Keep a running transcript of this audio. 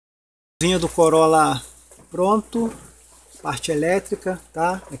Do Corolla pronto, parte elétrica,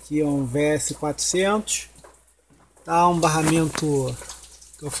 tá? Aqui é um VS400, tá? Um barramento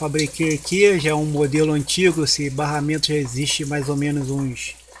que eu fabriquei aqui, já é um modelo antigo. Esse barramento já existe mais ou menos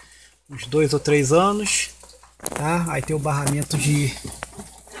uns 2 ou 3 anos, tá? Aí tem o barramento de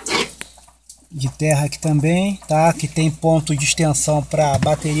terra aqui também, tá? Que tem ponto de extensão para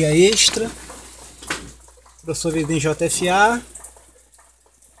bateria extra, crossover em JFA,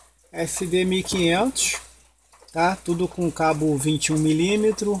 SD 1500, tá? Tudo com cabo 21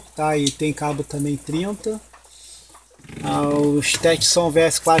 mm, tá? E tem cabo também 30. O Stetson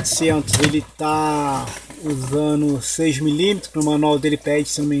VS400 ele tá usando 6 mm, no manual dele pede,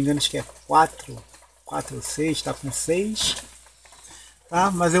 se não me engano, acho que é 4 ou 6, tá com 6. Tá?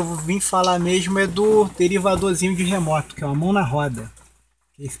 Mas eu vim falar mesmo é do derivadorzinho de remoto, que é uma mão na roda.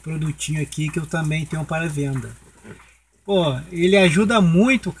 Esse produtinho aqui que eu também tenho para venda. Pô, ele ajuda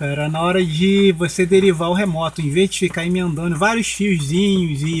muito, cara, na hora de você derivar o remoto. Em vez de ficar emendando vários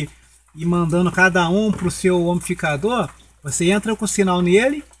fiozinhos e mandando cada um para o seu amplificador, você entra com o sinal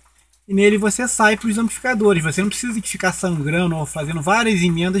nele e nele você sai para os amplificadores. Você não precisa de ficar sangrando ou fazendo várias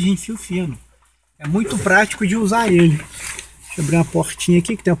emendas de fio fino. É muito prático de usar ele. Deixa eu abrir uma portinha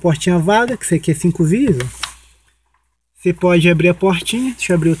aqui, que tem uma portinha vaga, que isso aqui é 5 vias. Você pode abrir a portinha,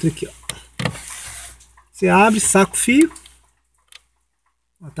 deixa eu abrir outra aqui, ó. Você abre, saca o fio,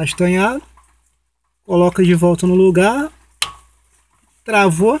 tá estanhado, coloca de volta no lugar,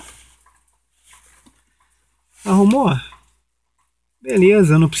 travou, arrumou,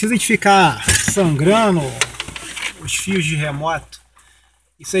 beleza, não precisa de ficar sangrando os fios de remoto.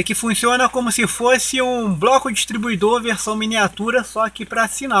 Isso aqui funciona como se fosse um bloco distribuidor versão miniatura, só que para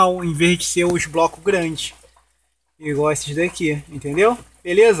sinal, em vez de ser os blocos grandes, igual esses daqui, entendeu?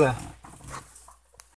 Beleza?